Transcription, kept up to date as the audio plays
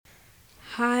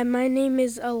Hi, my name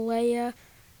is Aliyaha.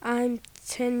 I'm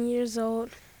 10 years old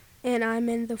and I'm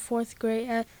in the fourth grade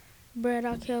at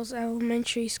Braddock Hills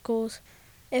Elementary Schools.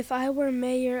 If I were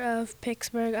mayor of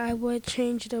Pittsburgh, I would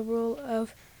change the rule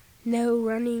of no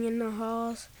running in the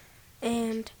halls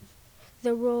and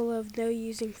the rule of no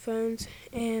using phones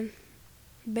and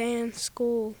ban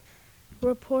school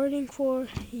reporting for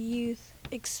Youth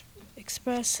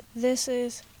Express. This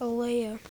is Aliyaha.